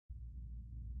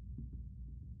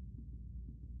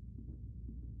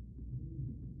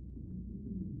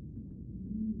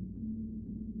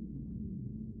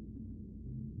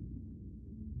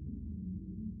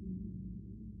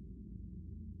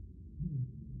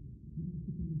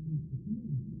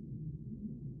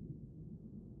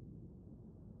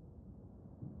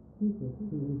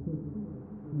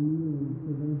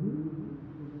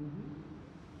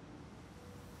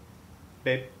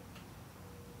Babe.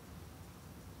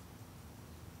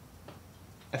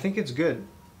 I think it's good.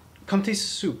 Come taste the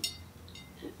soup.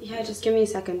 Yeah, just give me a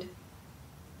second.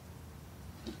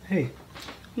 Hey.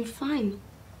 I'm fine.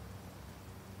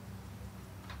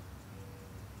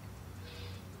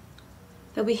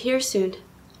 They'll be here soon.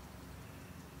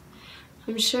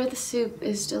 I'm sure the soup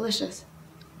is delicious.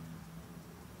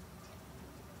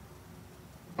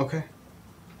 Okay.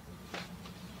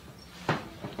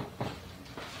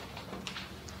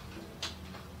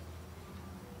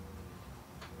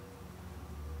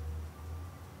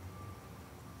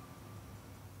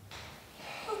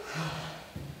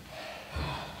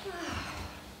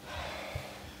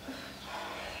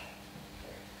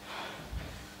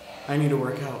 I need to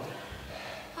work out.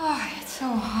 Oh, it's so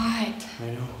hot.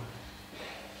 I know.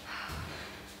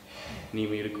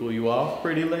 Need me to cool you off,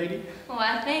 pretty lady?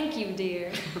 Why, thank you,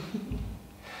 dear.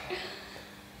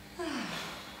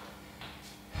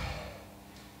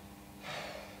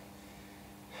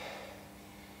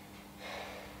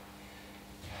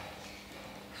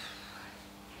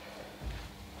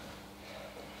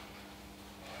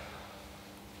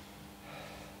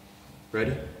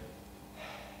 Ready?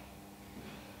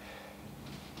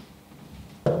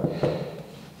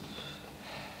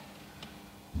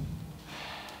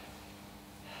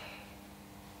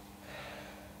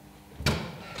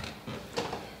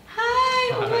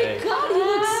 Oh my God, you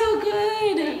look so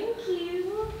good. Thank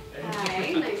you.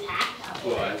 Hi, nice hat.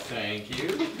 Why, thank you.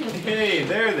 Hey,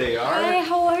 there they are. Hi,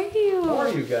 how are you? How are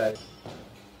you guys?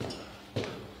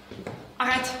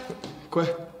 Arrête! Quoi?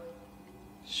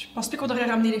 Je pense plus qu'on devrait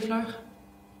ramener les fleurs.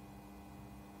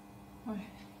 Ouais.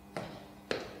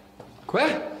 Quoi?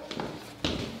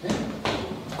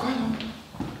 Quoi, non?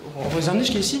 On va les emmener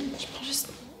jusqu'ici? Je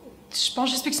pense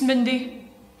juste que c'est une bonne idée.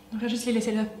 On devrait juste les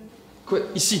laisser là. Quoi?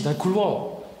 Ici, dans le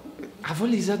couloir? Elle va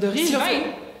les adorer, là.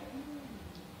 Sylvain!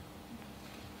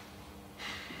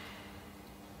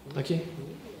 OK.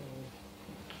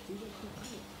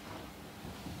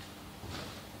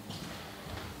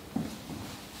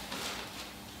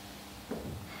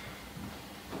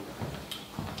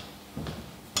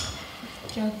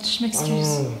 Regarde, je m'excuse.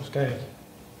 Non, c'est correct.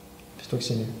 C'est toi qui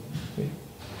c'est mieux. Oui.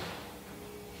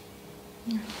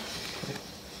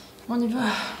 On y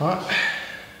va. Ah,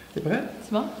 t'es prête?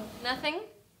 C'est bon? Nothing?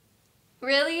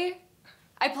 Really?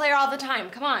 I play her all the time.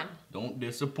 Come on. Don't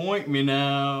disappoint me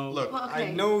now. Look, Well, okay.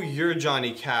 I know you're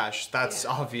Johnny Cash. That's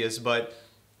obvious, but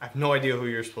I have no idea who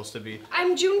you're supposed to be.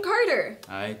 I'm June Carter.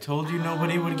 I told you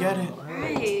nobody would get it.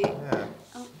 Right. Yeah.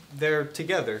 They're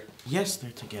together. Yes,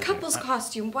 they're together. Couple's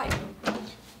costume. What?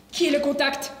 Qui est le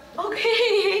contact? Okay,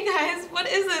 hey guys, what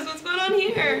is this? What's going on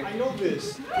here? I know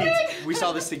this. We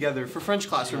saw this together for French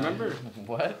class, remember?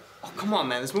 What? Oh, come on,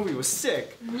 man. This movie was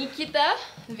sick. Nikita,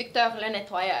 Victor le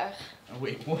nettoyeur.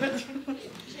 Wait, what?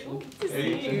 Good to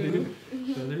see you.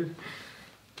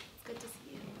 Good to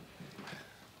see you.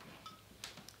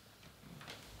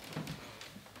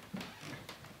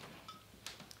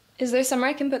 Is there somewhere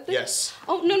I can put this? Yes.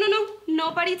 Oh, no, no, no.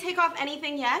 Nobody take off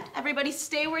anything yet. Everybody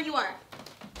stay where you are.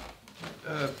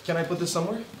 Can I put this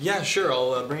somewhere? Yeah, sure.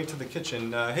 I'll bring it to the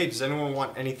kitchen. Hey, does anyone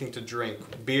want anything to drink?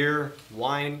 Beer?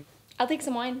 Wine? I'll take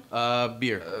some wine.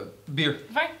 Beer. Beer.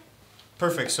 Vin.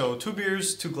 Perfect. So 2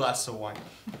 beers, 2 glasses of wine.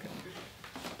 Okay.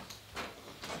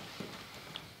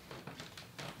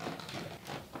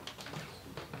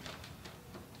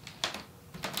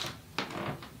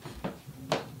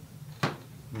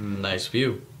 Nice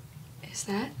view. Is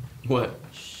that? What?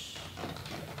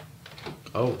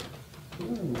 Oh.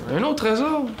 Un autre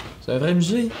trésor. C'est un vrai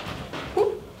musée.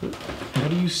 How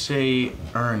do you say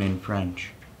urn in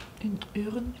French? Une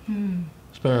urne?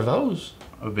 C'est pas un vase?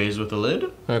 A vase with a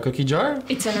lid? Un cookie jar?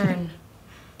 It's an urn.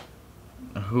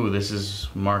 Who? This is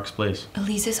Mark's place.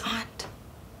 Elise's aunt.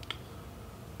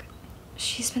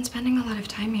 She's been spending a lot of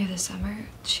time here this summer.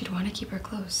 She'd want to keep her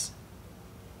close.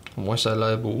 Moi, ça a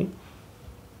l'air beau.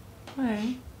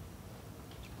 Ouais.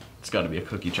 It's gotta be a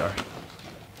cookie jar.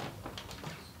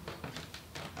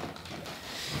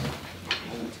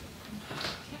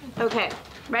 Okay,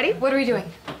 ready? What are we doing?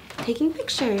 Taking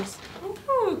pictures.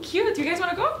 Oh, cute. You guys want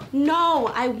to go?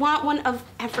 No, I want one of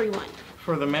everyone.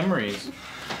 For the memories.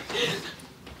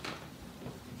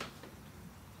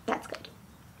 That's good.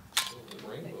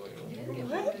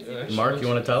 Mark, you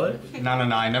want to tell it? No.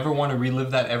 I never want to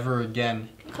relive that ever again.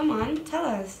 Come on, tell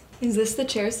us. Is this the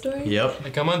chair story? Yep.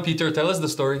 Hey, come on, Peter, tell us the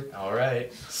story. All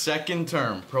right. Second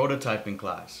term, prototyping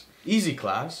class. Easy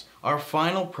class. Our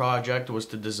final project was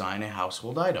to design a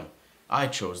household item. I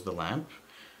chose the lamp.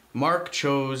 Mark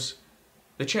chose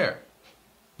the chair.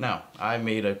 Now, I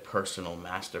made a personal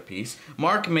masterpiece.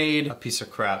 Mark made A piece of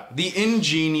crap. the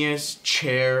ingenious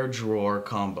chair-drawer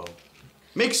combo.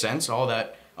 Makes sense, all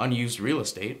that unused real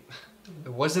estate.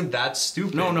 It wasn't that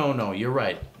stupid. No, you're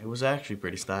right. It was actually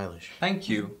pretty stylish. Thank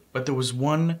you. But there was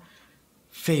one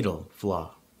fatal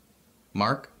flaw.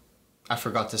 Mark? I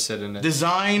forgot to sit in it.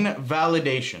 Design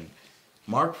validation.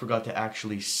 Mark forgot to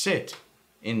actually sit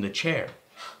in the chair.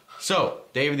 So,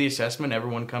 day of the assessment,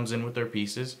 everyone comes in with their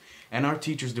pieces, and our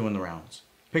teacher's doing the rounds.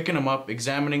 Picking them up,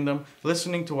 examining them,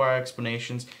 listening to our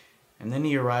explanations, and then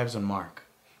he arrives on Mark.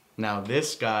 Now,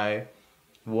 this guy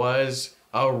was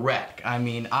a wreck. I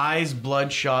mean, eyes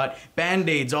bloodshot,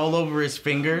 band-aids all over his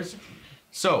fingers.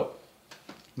 So,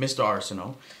 Mr.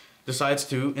 Arsenault decides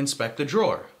to inspect the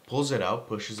drawer. Pulls it out,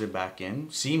 pushes it back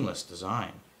in. Seamless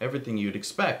design. Everything you'd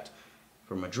expect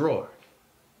from a drawer.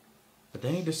 But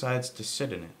then he decides to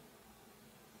sit in it.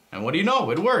 And what do you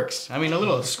know? It works. I mean, a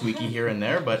little squeaky here and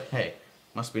there, but hey,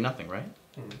 must be nothing, right?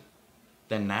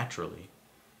 Then naturally,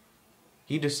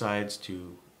 he decides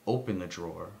to open the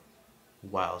drawer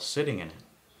while sitting in it.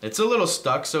 It's a little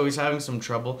stuck, so he's having some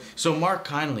trouble. So Mark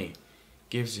kindly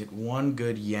gives it one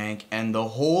good yank, and the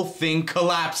whole thing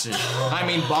collapses. I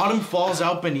mean, bottom falls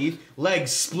out beneath,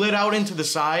 legs split out into the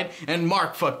side, and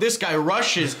Mark, this guy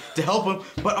rushes to help him,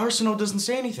 but Arsenault doesn't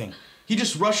say anything. He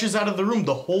just rushes out of the room.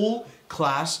 The whole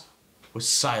class was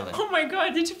silent. Oh my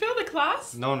god, did you fail the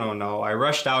class? No. I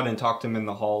rushed out and talked to him in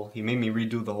the hall. He made me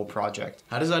redo the whole project.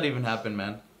 How does that even happen,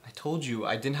 man? I told you,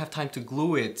 I didn't have time to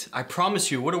glue it. I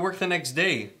promise you, it would have worked the next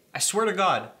day. I swear to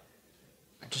God.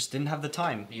 I just didn't have the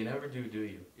time. You never do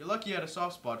you? You're lucky I had a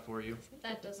soft spot for you.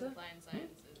 That doesn't fly in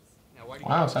sciences.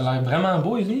 Wow, ça a l'air vraiment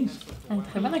beau, Elise. Elle est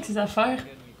très bonne avec ses affaires.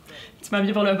 Tu m'as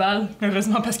habillée pour le bal,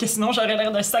 heureusement, parce que sinon j'aurais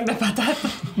l'air d'un sac de patates.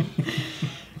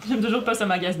 J'aime toujours pas se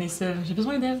magasiner seule. J'ai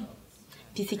besoin d'elle.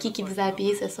 Puis c'est qui vous a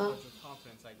habillé ce soir?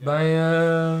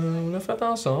 Ben, on l'a fait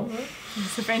ensemble. Hein?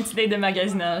 C'est fait un petit date de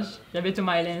magasinage. J'avais tout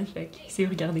Myland, fait qu'il s'est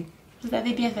regardé. Vous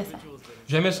avez bien fait ça.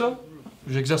 J'aimais ça.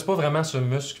 J'exerce pas vraiment ce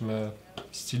muscle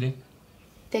stylé.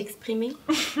 T'exprimer?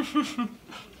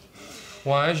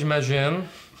 Ouais, j'imagine.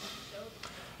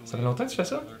 Ça fait longtemps que tu fais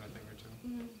ça?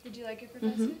 Did you like your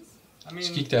professors? I mean,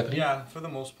 C'est qui t'a appris? Yeah, for the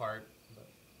most part.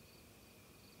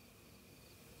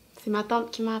 C'est ma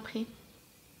tante qui m'a appris.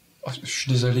 Oh, je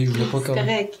suis désolé, je voulais pas C'est comme...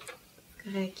 correct.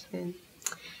 C'est correct.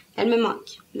 Elle me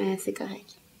manque, mais c'est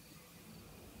correct.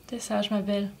 T'es sage, ma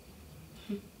belle.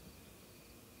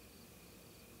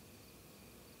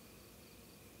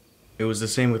 It was the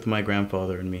same with my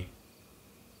grandfather and me.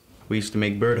 We used to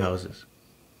make birdhouses.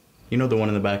 You know the one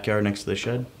in the backyard next to the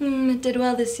shed? It did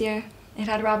well this year. It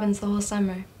had robins the whole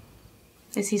summer.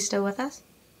 Is he still with us?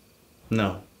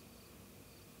 No.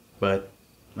 But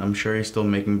I'm sure he's still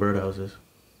making birdhouses.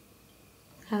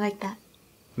 I like that.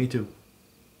 Me too.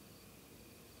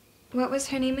 What was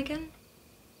her name again?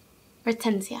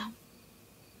 Hortensia.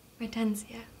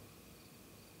 Hortensia.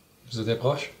 Vous étiez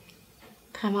proches?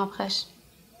 Vraiment proche.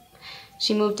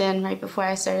 She moved in right before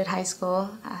I started high school.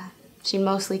 She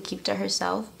mostly kept to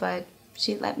herself, but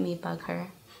she let me bug her.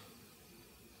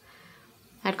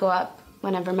 I'd go up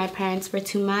whenever my parents were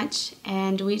too much,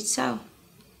 and we'd sew.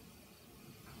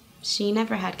 She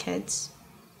never had kids.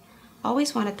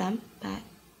 Always wanted them, but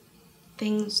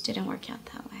things didn't work out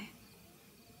that way.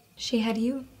 She had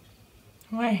you.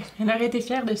 Ouais, elle aurait été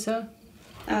fière de ça.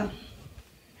 Ah.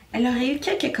 Elle aurait eu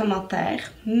quelques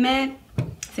commentaires, mais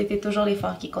c'était toujours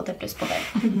l'effort qui comptait plus pour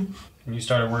elle. And you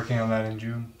started working on that in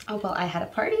June? Oh, well, I had a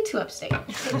party to upstate.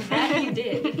 That you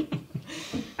did.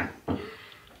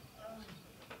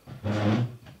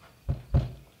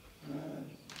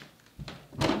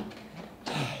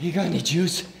 You got any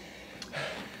juice?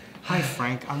 Hi,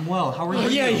 Frank. I'm well. How are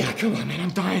you? Oh, yeah, come on, man. I'm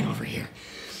dying over here.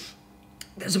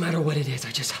 Doesn't matter what it is,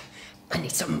 I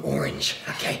need something orange,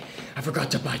 okay? I forgot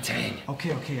to buy Tang.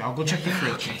 Okay. I'll go check the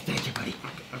fridge. Okay, thank you, buddy.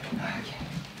 Okay.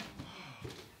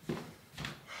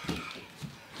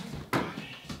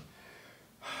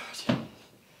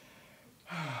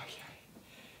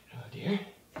 Hello, dear.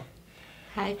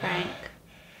 Hi, Frank.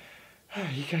 Oh,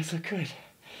 you guys look good.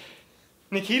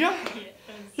 Nikita?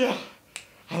 Yeah.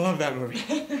 I love that movie.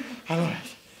 I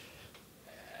love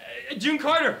it. June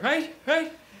Carter, right?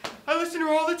 I listen to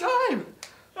her all the time.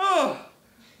 Oh,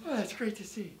 that's great to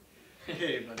see.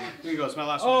 Hey, buddy. Here you go. It's my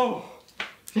last one. Oh,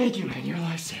 thank you, man. You're a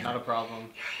lifesaver. Not a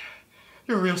problem.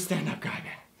 You're a real stand-up guy,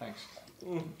 man. Thanks.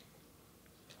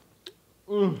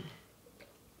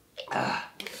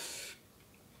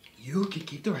 You can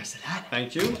keep the rest of that.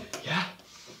 Thank you. Yeah.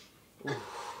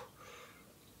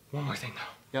 One more thing,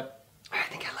 though. Yep. I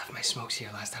think I left my smokes here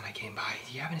last time I came by.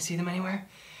 Do you happen to see them anywhere?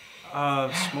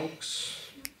 Smokes.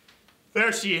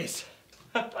 There she is.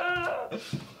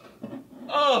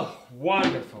 Oh,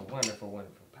 wonderful, wonderful,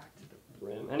 wonderful. Back to the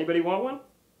brim. Anybody want one?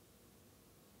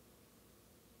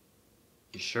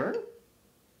 You sure?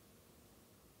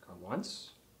 Going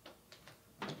once.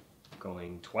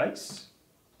 Going twice.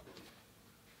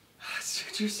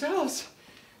 Suit yourselves.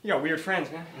 You got weird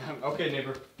friends, man. Okay,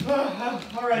 neighbor.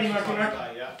 Alrighty, Mark.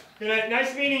 Yeah. Good night.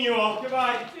 Nice meeting you all.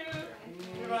 Goodbye.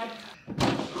 Goodbye.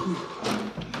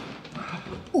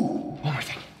 Ooh, one more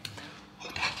thing.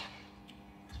 Hold that.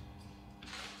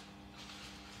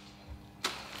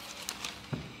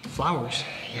 Flowers?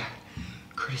 Yeah.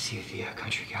 Courtesy of the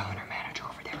country calendar manager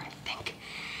over there, I think.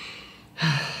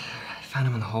 I found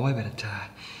them in the hallway, but I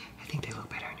think they look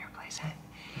better in your place, huh?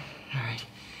 All right.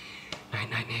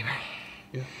 Night, neighbor.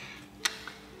 Yeah.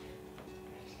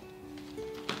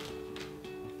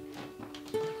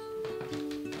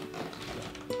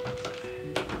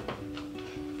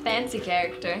 Fancy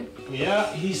character.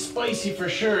 Yeah, he's spicy for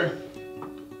sure.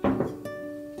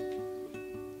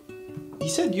 You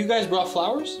said you guys brought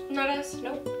flowers? Not us,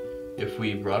 nope. If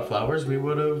we brought flowers, we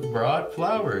would have brought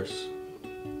flowers.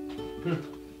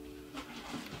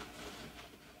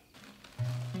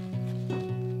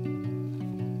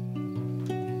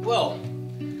 Well,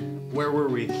 where were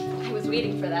we? I was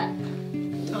waiting for that.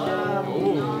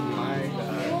 Oh my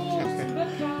God.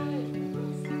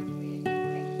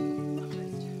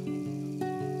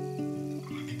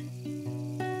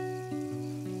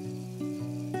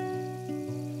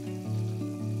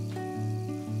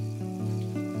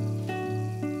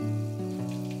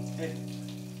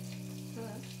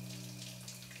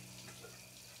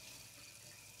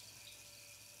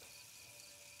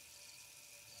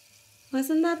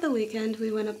 Wasn't that the weekend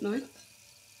we went up north?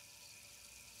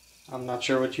 I'm not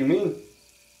sure what you mean.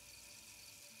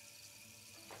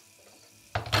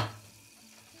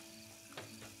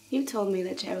 You told me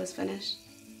the chair was finished.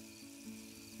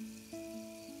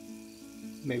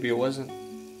 Maybe it wasn't.